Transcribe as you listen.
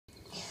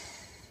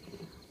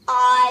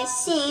I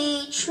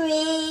see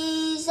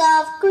trees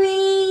of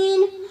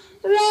green,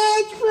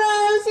 red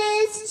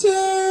roses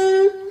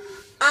too.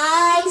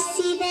 I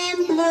see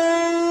them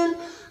bloom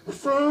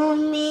for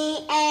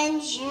me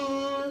and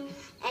you.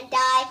 And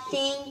I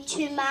think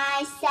to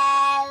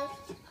myself,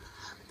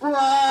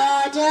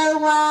 what a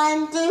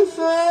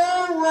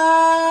wonderful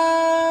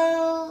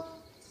world.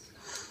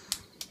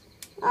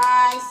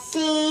 I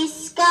see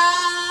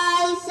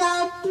skies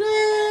of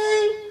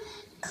blue,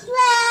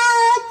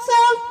 clouds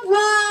of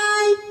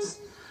white,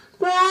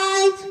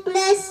 bright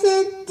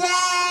blessed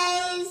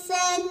days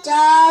and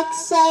dark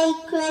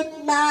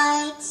sacred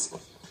nights.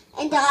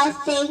 And I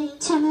think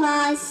to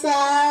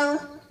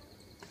myself,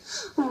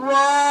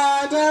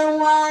 what a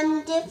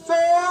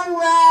wonderful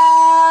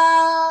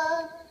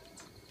world.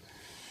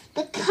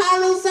 The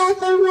colours of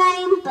the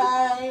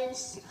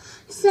rainbows,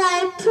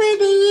 so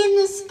pretty in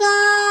the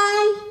sky,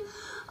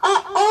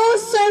 are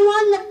also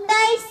on the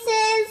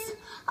faces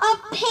of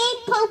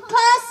people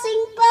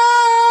passing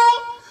by.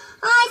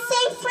 I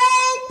see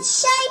friends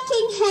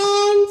shaking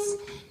hands,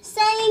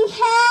 saying,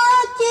 how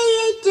do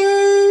you do?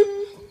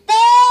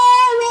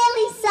 They're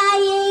really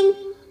saying,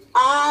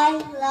 I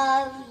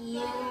love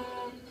you.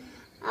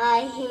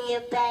 I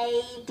hear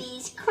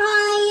babies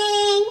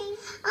crying,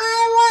 I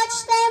watch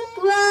them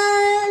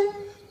grow.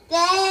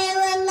 They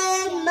will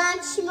learn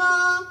much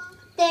more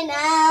than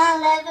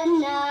I'll ever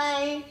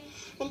know.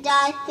 And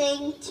I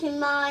think to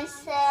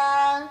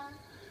myself,